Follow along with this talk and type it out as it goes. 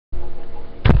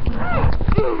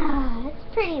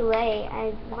pretty late.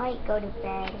 I might go to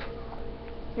bed.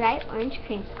 Right? Orange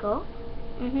creamsicle.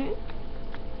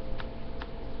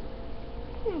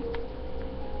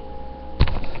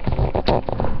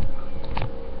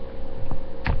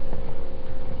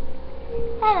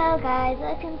 Hello guys,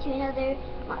 welcome to another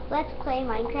Let's Play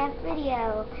Minecraft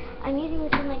video. I'm using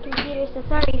this on my computer, so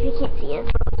sorry if you can't see it,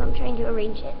 so I'm trying to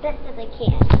arrange it best as I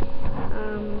can.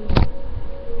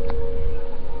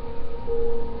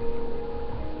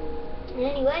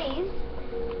 Anyways,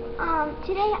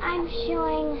 today I'm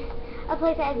showing a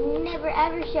place I've never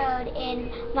ever showed in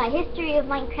my history of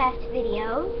Minecraft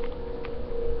videos.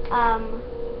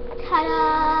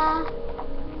 Ta-da!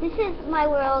 This is my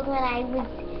world when I was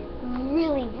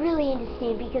really into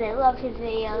Steve because I loved his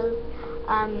videos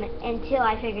until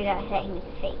I figured out that he was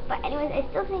a fake. But anyways, I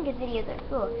still think his videos are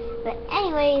cool. But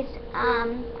anyways,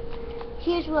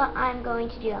 here's what I'm going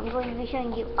to do. I'm going to be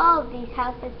showing you all of these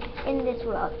houses in this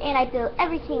world. And I built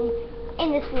everything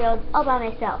in this world all by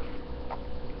myself.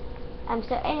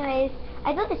 So anyways,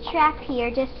 I built a trap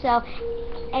here just so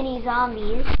any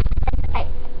zombies,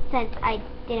 since I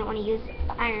didn't want to use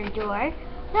iron door. I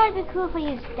thought it'd be cool if I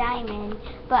used diamond,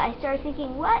 but I started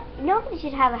thinking, what? Nobody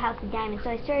should have a house of diamond, so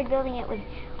I started building it with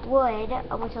wood,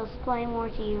 which I'll explain more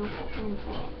to you in a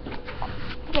second. I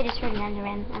think I just heard an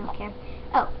enderman. I don't care.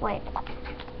 Oh, wait.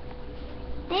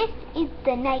 This is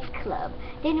the nightclub.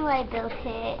 Didn't know I built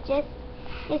it. Just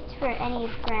for any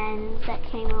friends that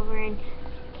came over and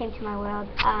came to my world.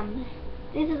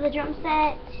 This is the drum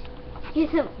set.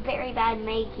 Here's a very bad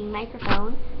making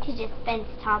microphone. She's just fence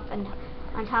top and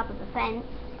on top of the fence.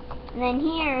 And then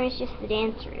here is just the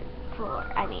dance room floor.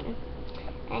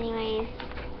 Anyways,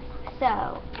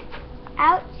 so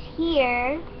out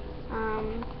here,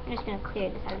 I'm just gonna clear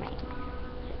this out of my.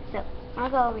 So I'll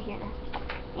go over here now.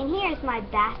 And here's my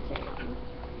bathroom.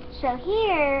 So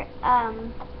here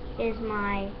is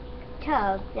my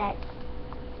tub that's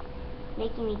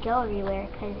making me go everywhere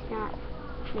because it's not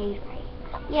made right.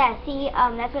 Yeah, see,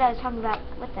 that's what I was talking about.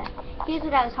 What the? Here's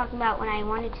what I was talking about when I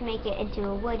wanted to make it into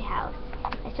a wood house.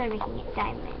 I started making it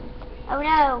diamond. Oh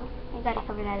no! I gotta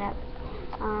cover that up.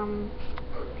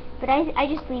 But I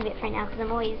just leave it for now because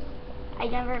I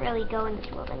never really go in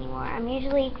this world anymore. I'm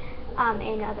usually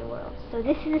in other worlds. So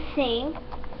this is the sink,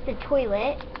 the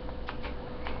toilet,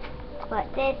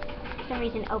 but this, for some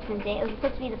reason, opens it. It was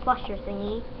supposed to be the flusher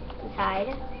thingy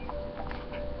inside.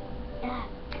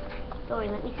 Sorry,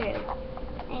 let me through.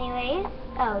 Anyways,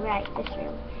 oh right, this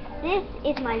room. This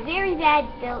is my very bad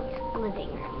built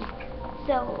living room.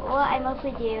 So what I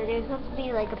mostly do, there's supposed to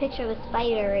be like a picture of a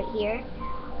spider right here.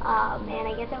 And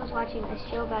I guess I was watching a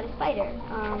show about a spider.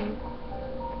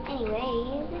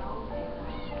 Anyways,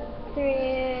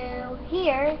 through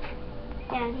here,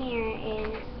 down here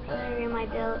is a room I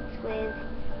built with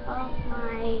all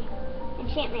my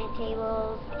enchantment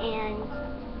tables, and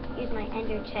here's my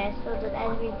ender chest filled with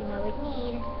everything I would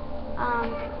need.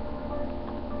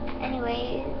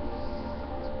 Anyways,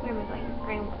 where am I going?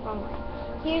 Wrong way.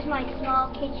 Here's my small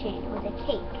kitchen with a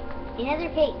cake. Another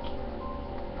cake.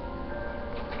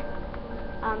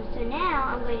 So now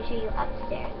I'm going to show you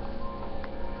upstairs.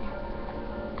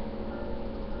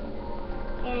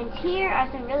 And here are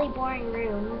some really boring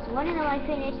rooms. One of them I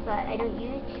finished, but I don't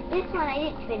use. This one I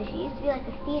didn't finish. It used to be like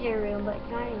a theater room, but it's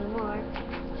not anymore.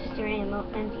 It's just a random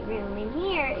empty room. And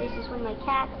here is just one of my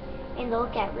cats in the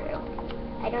lookout room.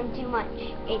 I don't do much.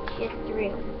 It's just a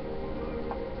room.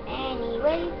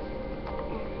 Anyways,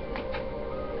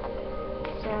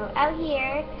 so out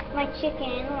here, my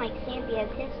chicken, like Stampy has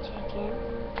his chicken.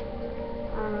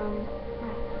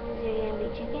 Is there gonna be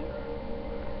chicken?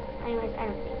 Anyways, I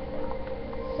don't think so.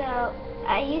 So I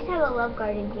used to have a love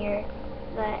garden here,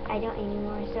 but I don't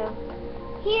anymore. So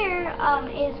here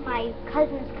is my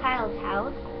cousin Kyle's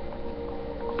house.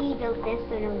 He built this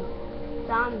so no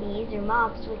zombies or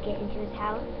mobs would get into his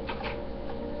house.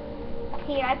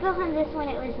 Here, I built him this when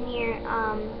it was near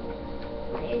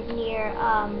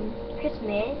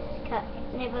Christmas.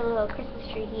 And I put a little Christmas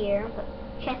tree here, put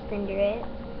chest under it.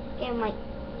 And like,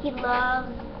 he loves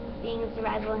being in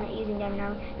survival and not using diamond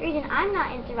armor. The reason I'm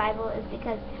not in survival is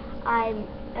because I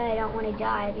don't want to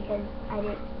die because I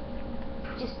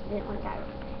just didn't want to die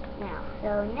now.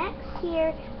 So next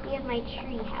here we have my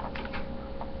tree house.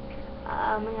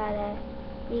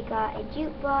 We got a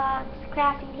jukebox,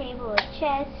 crafting table, a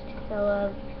chest full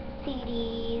of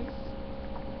CDs,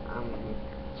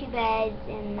 2 beds,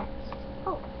 and that's.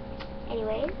 Oh,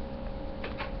 anyways,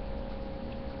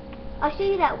 I'll show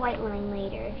you that white line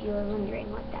later if you were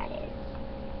wondering what that is.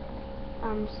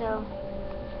 So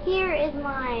here is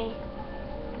my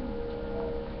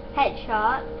pet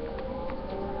shop.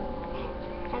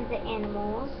 Tons of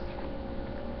animals.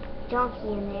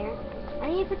 donkey in there. I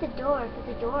need to put the door.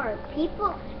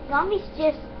 People, zombies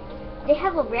just, they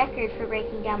have a record for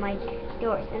breaking down my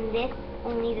doors, and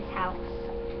only this house.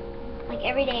 Like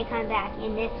every day I come back,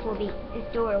 and this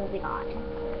door will be gone.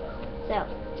 So,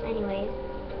 anyways,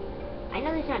 I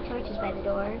know there's not torches by the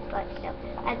door, but still.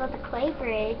 I built a clay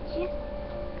bridge,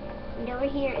 and over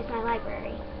here is my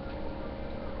library.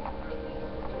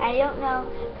 I don't know,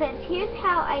 because here's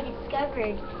how I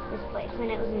discovered this place. When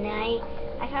it was night,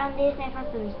 I found this, and I found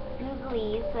some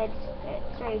googlies, so I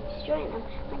just started destroying them.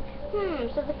 Like,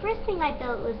 so the first thing I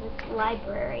built was this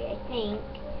library, I think.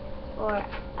 Or,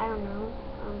 I don't know.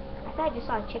 I thought I just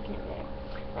saw a chicken over there.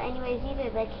 But anyways, these are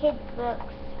the kids'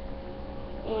 books.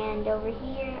 And over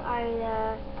here are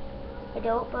the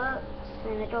adult books.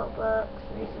 And there's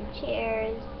some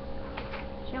chairs.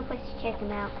 There's no place to check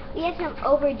them out. We have some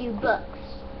overdue books.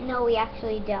 No, we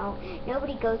actually don't.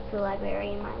 Nobody goes to the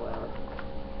library in my world.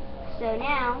 So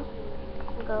now,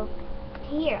 we'll go to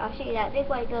here. I'll show you that big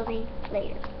white building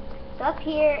later. So up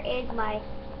here is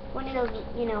one of those,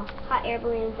 hot air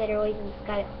balloons that are always in the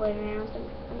sky that float around.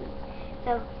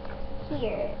 So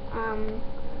here,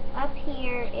 up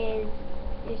here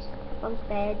there's bunk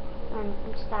beds on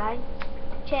each side.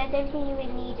 Chest, everything you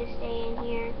would need to stay in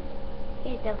here.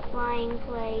 Here's the flying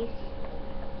place.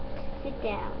 Sit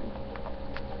down.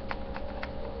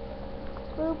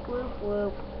 Whoop, whoop,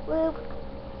 whoop, whoop.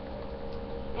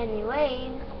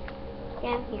 Anyways,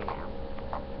 down here now.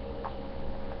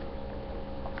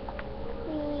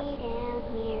 Down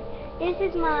here. This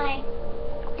is my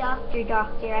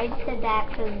doctor. I just said that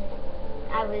because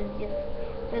I was just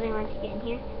really wanting to get in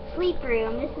here. Sleep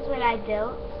room. This is what I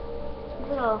built. This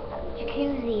little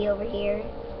jacuzzi over here.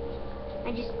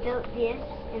 I just built this,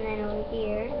 and then over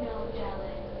here.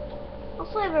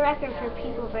 Also, I have a record for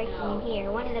people breaking in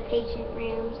here. One of the patient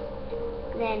rooms.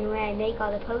 Then where I make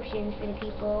all the potions for the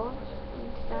people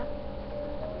and stuff.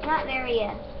 Not very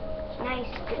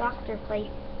nice doctor place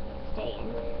to stay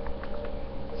in.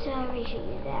 So let me show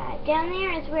you that. Down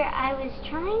there is where I was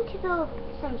trying to build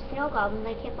some snow goblins.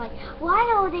 I kept like, why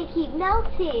don't they keep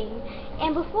melting?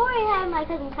 And before I had my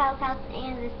cousin Kyle's house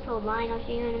and this whole line I'll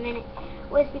show you in a minute,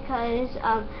 was because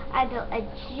I built a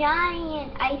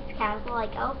giant ice castle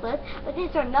like Elsa's, but then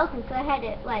it started melting, so I had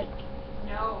to like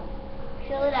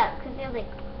fill it up because there's like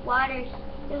water.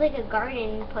 There's like a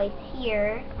garden place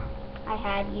here. I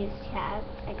had used to have.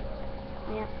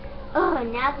 Oh,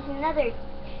 now there's another.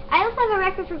 I also have a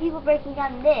record for people breaking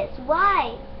down this.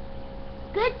 Why?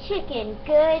 Good chicken.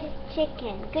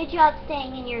 Good job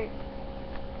staying in your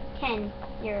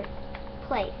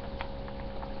place.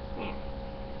 There.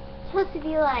 It's supposed to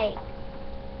be like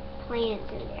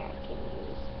plants in there I can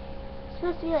use. It's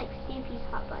supposed to be like Stampy's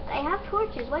hot buns. I have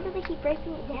torches. Why do they keep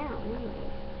breaking it down?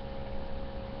 Anyways.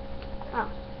 Oh,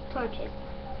 torches.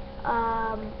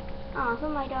 Oh, some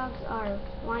of my dogs are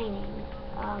whining.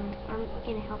 I'm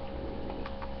gonna help them.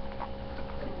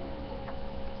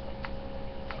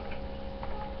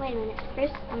 Wait a minute.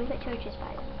 First, I'm gonna put torches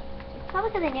by them.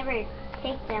 Probably because I never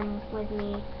take them with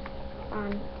me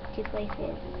to places.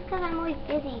 It's because I'm always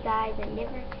busy, guys. I'm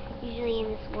never usually in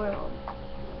this world.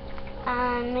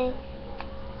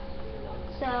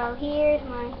 So here's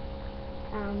my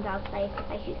dog place.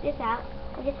 If I shoot this out,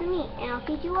 I'll get some meat, and I'll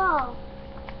feed you all.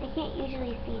 I can't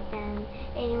usually feed them.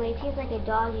 Anyways, here's like a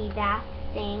doggy bath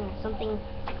thing or something.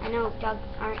 I know dogs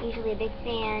aren't usually a big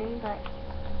fan, but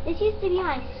this used to be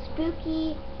my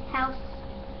spooky house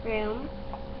room,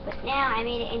 but now I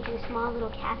made it into a small little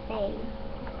cafe.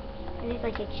 And there's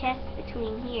like a chest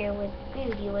between here with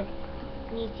food you would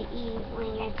need to eat when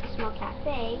you're at a small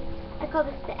cafe. I call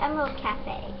this the Emerald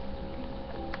Cafe.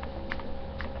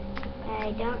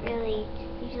 I don't really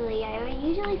I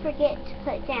usually forget to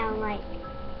put down like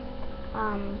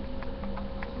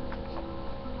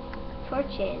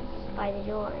torches by the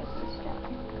doors and stuff.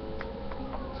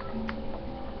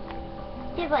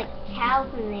 There's like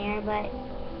cows in there, but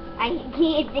I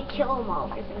needed to kill them all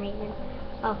for some reason.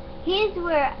 Oh, here's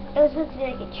where it was supposed to be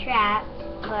like a trap,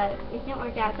 but it didn't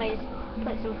work out, so I just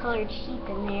put some colored sheep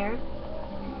in there.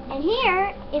 And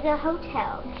here is a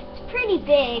hotel. It's pretty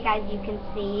big, as you can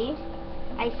see.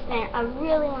 I spent a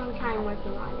really long time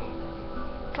working on it.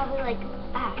 Probably like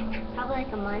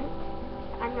a month.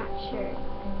 I'm not sure.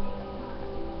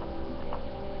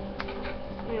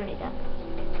 There we go.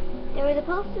 There were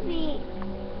supposed to be,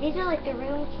 these are like the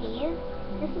room keys.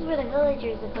 This is where the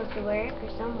villagers are supposed to work, or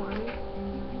someone,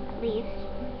 at least.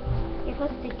 You're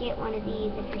supposed to get one of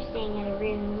these if you're staying in a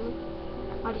room.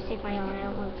 I'll just take my own, I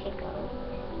don't want to take those.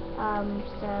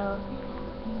 So,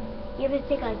 you have to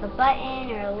take like a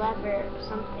button or a lever or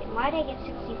something. Why did I get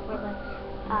 64 left?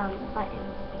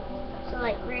 buttons. So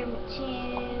like room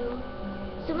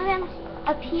 2, some of them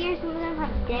appear, some of them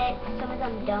have decks, some of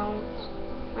them don't.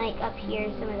 Like up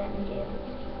here, some of them do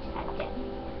have decks.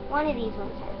 One of these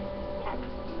ones has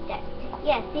deck.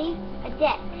 Yeah, see? A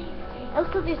deck. It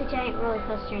looks like there's a giant roller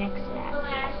coaster next to that.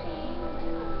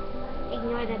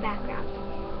 Ignore the background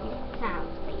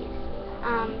sounds, please.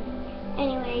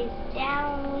 Anyways,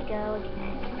 down we go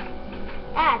again.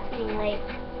 Ah, it's getting late.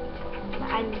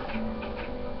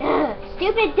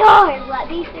 Stupid doors! Let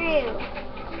me through!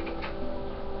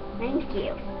 Thank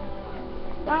you.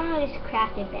 So I'm gonna just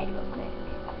craft a bed real quick.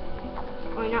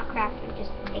 Or not craft one,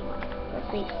 just take one. Go to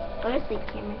sleep. Go to sleep,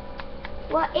 Cameron.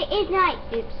 Well, it is night.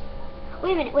 Oops.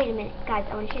 Wait a minute. Guys,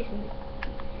 I want to show you something.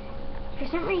 For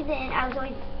some reason, I was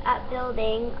always up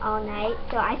building all night,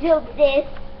 so I built this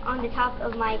on the top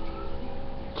of my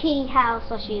kitty house.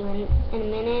 I'll show you in a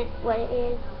minute what it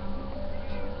is.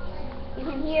 You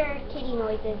can hear kitty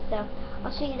noises, so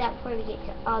I'll show you that before we get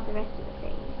to all the rest of the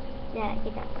things. Yeah,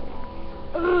 get that for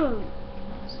that.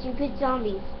 Stupid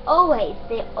zombies. Always.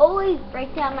 They always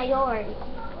break down my doors.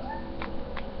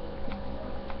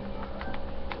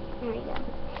 There we go.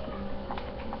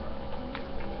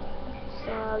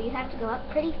 So you have to go up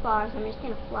pretty far, so I'm just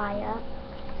going to fly up.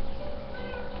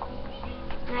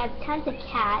 And I have tons of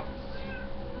cats.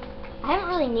 I haven't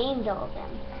really named all of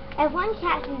them. I have one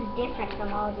cat who's different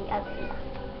from all the others.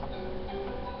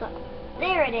 But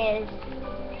there it is.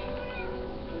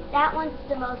 That one's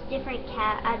the most different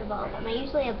cat out of all of them. I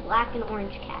usually have black and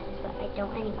orange cats, but I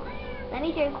don't anymore. Let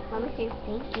me through. Let me through.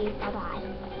 Thank you. Bye-bye.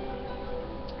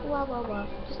 Whoa.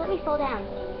 Just let me fall down.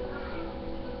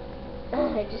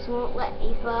 Ugh, it just won't let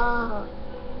me fall.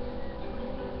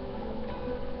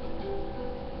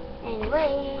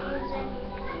 Anyways.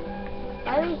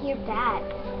 Why do we hear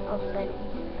bats all of a sudden?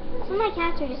 Some of my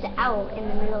cats are just out in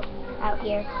the middle out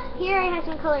here. Here I have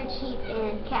some colored sheep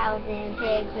and cows and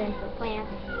pigs and some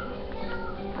plants.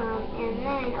 And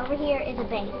then over here is a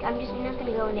bank. I'm just not going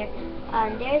to go in there.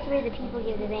 There's where the people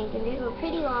give the bank, and there's a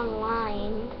pretty long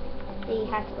line that you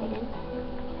have to wait in.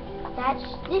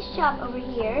 This shop over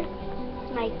here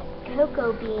is my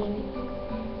cocoa bean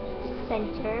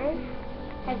center.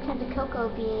 I have tons of cocoa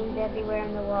beans everywhere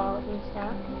on the walls and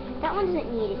stuff. That one doesn't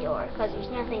need a door because there's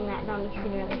nothing that zombies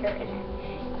can really hurt in it.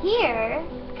 Here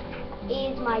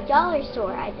is my dollar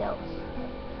store I built.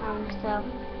 So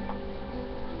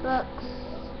books,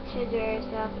 sugar,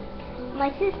 stuff.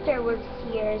 My sister works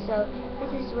here, so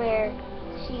this is where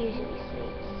she usually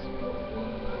sleeps.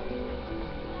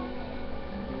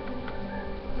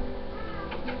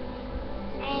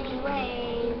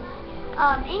 Anyways,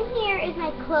 in here is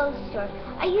my clothes store.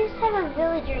 I used to have a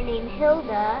villager named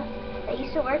Hilda that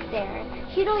used to work there.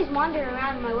 She'd always wander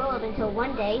around my world until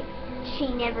one day she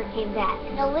never came back.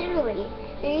 No, literally,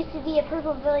 there used to be a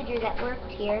purple villager that worked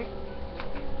here,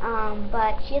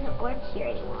 but she doesn't work here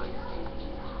anymore.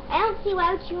 I don't see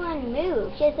why would she want to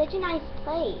move. She has such a nice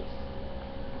place.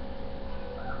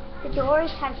 The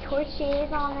doors have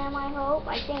torches on them, I hope,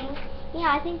 I think.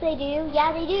 Yeah, I think they do.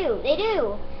 Yeah, they do. They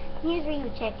do. Here's where you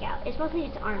would check out. It's mostly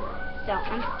just armor, so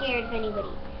I'm scared if anybody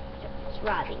is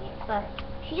robbing it. But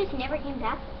she just never came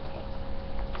back that day.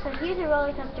 So here's a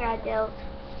roller coaster I built.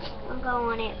 I'll go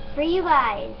on it for you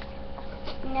guys.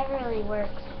 It never really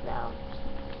works, though.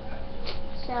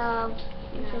 So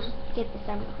let's just get this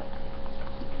done real quick.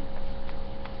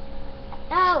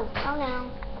 Oh no.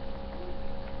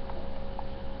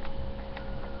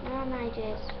 And I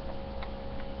just...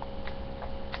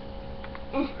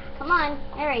 come on,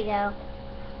 there we go.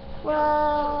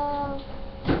 Whoa.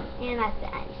 And that's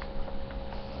the end.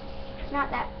 It's not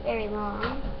that very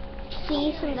long.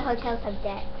 See, some of the hotels have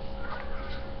decks.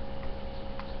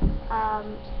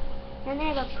 Then they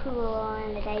have a pool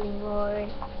and a diving board.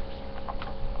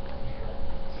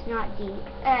 It's not deep.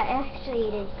 Actually,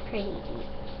 it is pretty deep.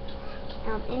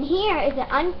 And here is an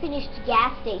unfinished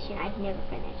gas station I've never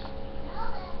finished.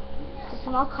 It's a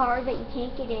small car, but you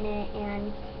can't get in it,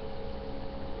 and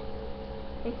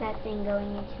there's that thing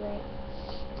going into it.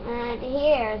 And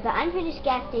here, the unfinished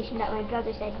gas station that my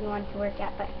brother said he wanted to work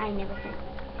at, but I never finished.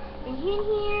 And in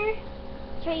here,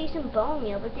 I tried to use some bone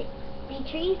meal, but the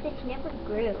trees just never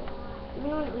grew, even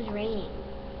when it was raining.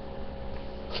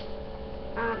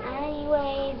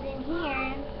 Anyways, in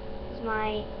here is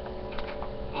my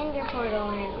ender portal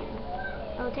room.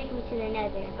 It will take me to the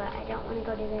nether, but I don't want to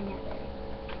go to the nether.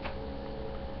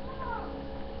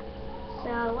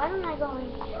 So why don't I go in?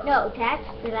 No, that's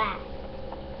that.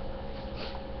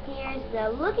 Here's the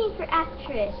looking for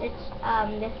actress. It's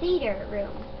the theater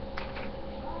room.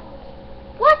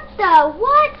 What the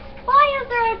what? Why is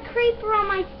there a creeper on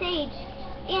my stage?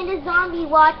 and a zombie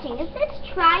watching. Is this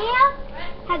tryout?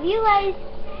 Have you guys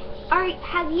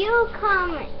have you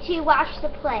come to watch the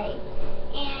play?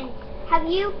 And have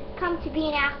you come to be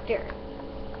an actor?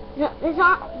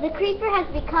 The creeper has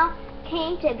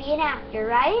came to be an actor,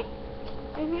 right?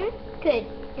 Good,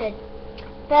 good.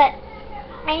 But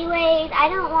anyways, I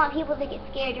don't want people to get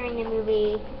scared during the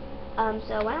movie.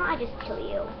 So why don't I just kill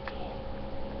you?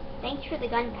 Thanks for the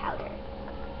gunpowder.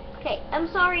 Okay, I'm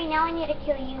sorry, now I need to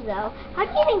kill you though. How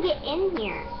do you even get in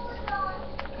here?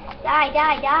 Die,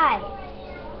 die, die.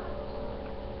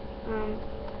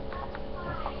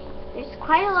 There's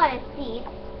quite a lot of seats.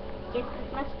 Guess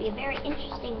this must be a very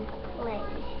interesting play.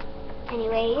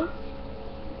 Anyways,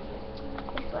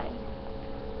 this way.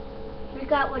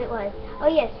 Forgot what it was. Oh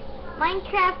yes,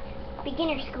 Minecraft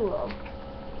Beginner School.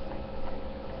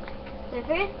 So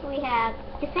first we have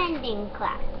defending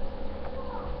class.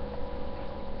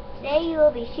 Today you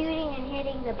will be shooting and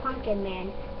hitting the pumpkin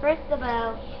man. First the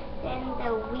bow, then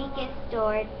the weakest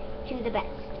sword to the best.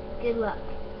 Good luck.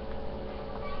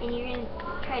 And you're going to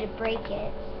try to break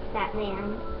it, that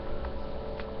man.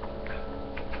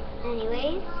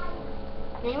 Anyways,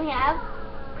 then we have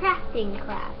crafting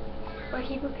class, where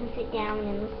people can sit down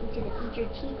and listen to the teacher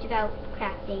teach about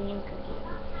crafting and cooking.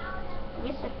 I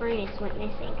guess the furnace went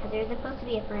missing, because there's supposed to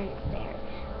be a furnace there,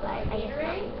 but I guess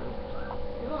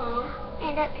not.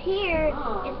 And up here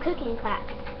is cooking class.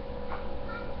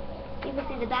 You can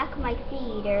see the back of my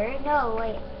theater. No,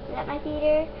 wait, is that my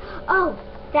theater? Oh,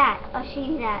 that. I'll show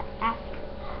you that after.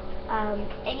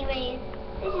 Anyways,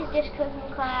 this is just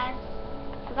cooking class.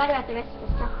 Forgot about the rest of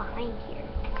the stuff behind here.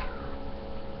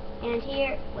 And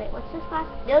here, wait, what's this class?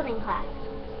 Building class.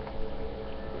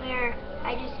 Where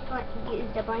I just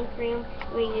used a blank room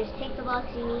where you just take the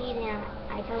blocks you need, and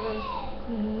I told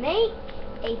them, make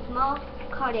a small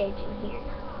cottage in here.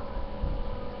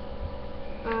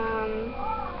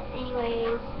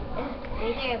 Anyways,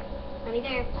 let me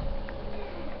there.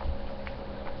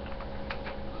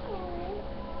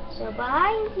 So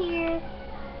behind here,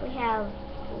 we have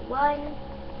one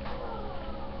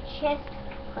chest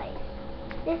place.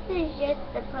 This is just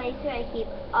the place where I keep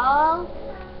all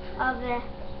of the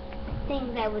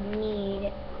things I would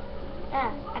need.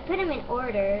 I put them in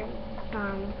order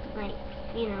from, like,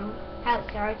 you know, how it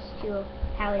starts to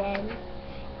how it ends.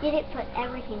 Didn't put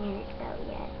everything in it though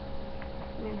yet.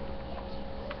 No.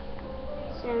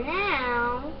 So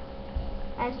now,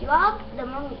 the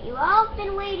moment you all have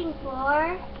been waiting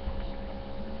for,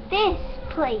 this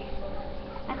place.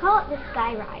 I call it the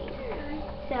Sky Ride.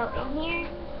 So in here,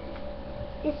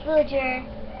 this villager,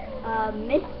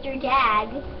 Mr.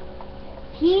 Dag,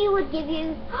 he would give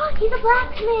you, he's a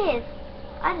blacksmith!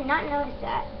 I did not notice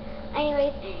that.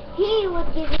 Anyways, he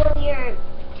would give you your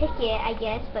ticket, I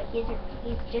guess, but he's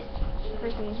just a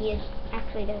person, he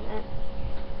actually doesn't.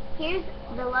 Here's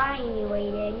the line you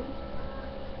waiting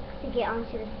to get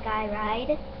onto the Sky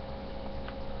Ride.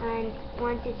 And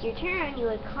once it's your turn, you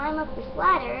would climb up this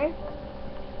ladder,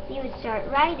 you would start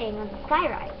riding on the Sky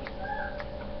Ride.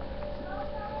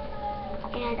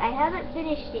 And I haven't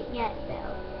finished it yet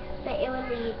though, but it would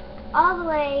lead all the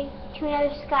way to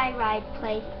another Sky Ride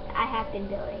place I have been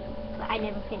building, but I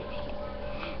never finished it.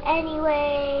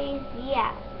 Anyways,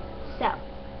 yeah. So,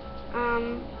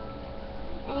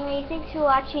 anyway, thanks for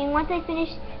watching. Once I finish,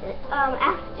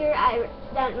 after I'm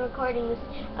done recording this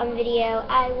video,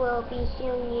 I will be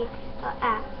showing you,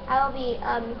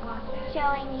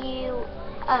 showing you,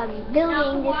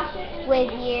 building this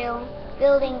with you,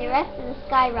 building the rest of the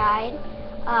Sky Ride.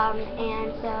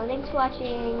 And so, thanks for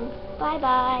watching.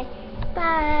 Bye-bye.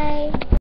 Bye.